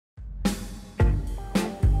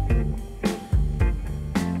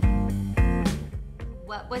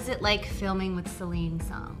was it like filming with Celine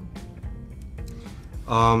Song?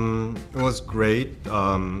 It was great.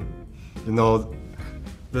 You know,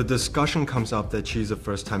 the discussion comes up that she's a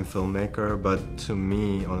first-time filmmaker, but to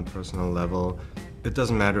me, on a personal level, it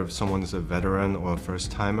doesn't matter if someone is a veteran or a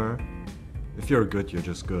first-timer. If you're good, you're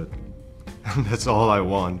just good. And that's all I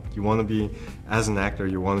want. You want to be, as an actor,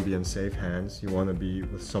 you want to be in safe hands. You want to be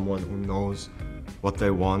with someone who knows what they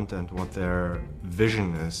want and what their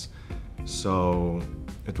vision is. So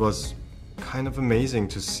it was kind of amazing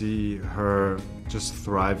to see her just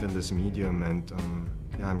thrive in this medium, and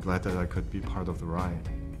yeah, I'm glad that I could be part of the ride.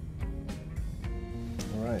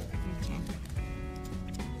 All right. Okay.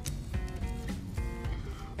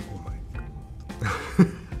 Oh my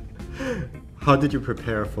God. How did you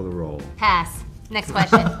prepare for the role? Pass. Next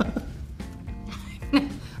question.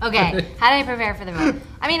 Okay, how did I prepare for the role?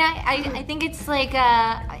 I mean, I think it's like,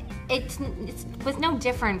 it was no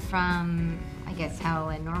different from, I guess, how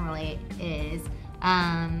it normally is.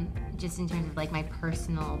 Just in terms of like my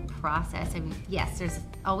personal process. I mean, yes, there's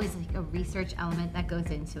always like a research element that goes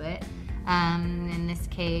into it. In this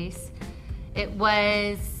case, it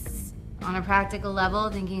was on a practical level,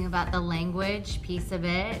 thinking about the language piece of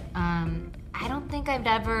it. I don't think I've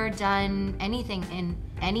ever done anything in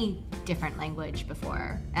any different language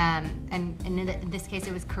before. And in this case,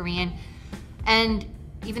 it was Korean. And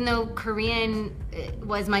even though Korean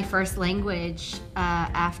was my first language,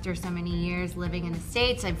 after so many years living in the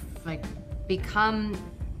States, I've like become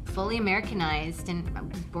fully Americanized, and I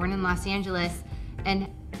was born in Los Angeles, and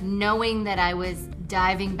knowing that I was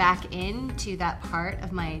diving back into that part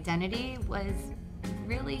of my identity was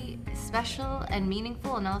really special and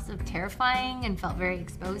meaningful, and also terrifying, and felt very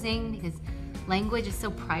exposing because language is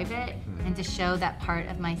so private, and to show that part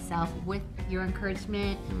of myself with your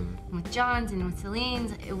encouragement, and with John's and with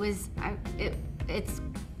Celine's,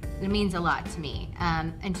 it means a lot to me,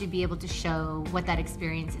 and to be able to show what that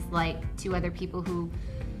experience is like to other people who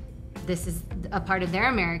this is a part of their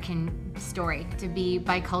American story, to be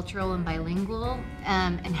bicultural and bilingual,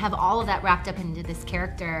 and have all of that wrapped up into this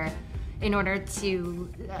character in order to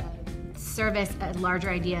service a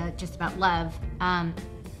larger idea just about love.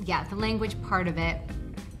 Yeah, the language part of it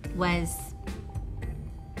was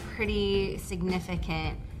pretty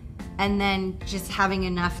significant, and then just having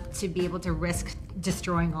enough to be able to risk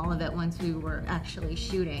destroying all of it once we were actually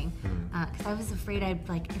shooting, because I was afraid I'd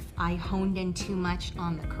like, if I honed in too much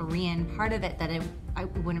on the Korean part of it, that I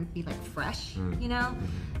wouldn't be like fresh, you know,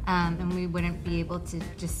 and we wouldn't be able to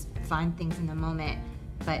just find things in the moment.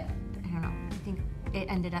 But I don't know, I think it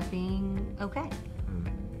ended up being okay.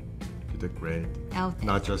 You did great. Oh,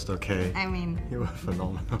 not just okay. I mean, you were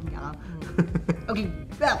phenomenal. Yeah. Okay,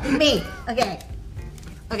 well, me. Okay.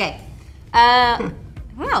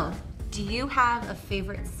 Well, do you have a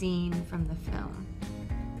favorite scene from the film?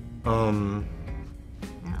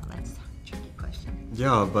 No, that's a tricky question.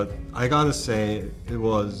 Yeah, but I gotta say, it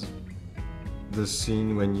was the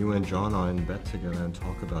scene when you and John are in bed together and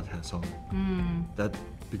talk about Hassel. That,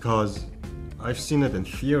 because I've seen it in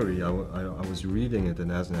theory, I was reading it,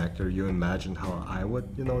 and as an actor, you imagined how I would,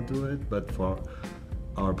 you know, do it, but for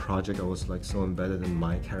our project, I was like so embedded in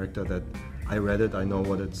my character that I read it, I know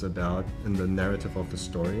what it's about in the narrative of the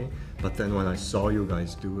story, but then when I saw you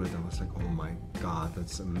guys do it, I was like, oh my God,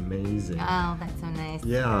 that's amazing. Oh, that's so nice.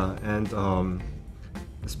 Yeah, and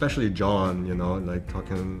especially John, you know, like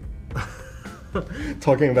talking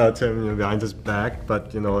about him, you know, behind his back,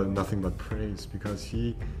 but you know, nothing but praise, because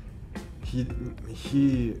he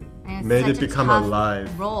made it become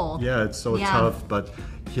alive. Role. Yeah, it's so tough, but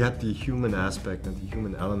he had the human aspect and the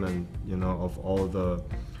human element, you know, of all the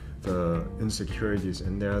insecurities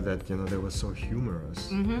in there, that, you know, they were so humorous,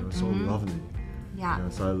 they were so lovely. Yeah.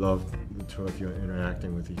 So I loved the two of you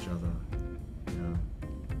interacting with each other.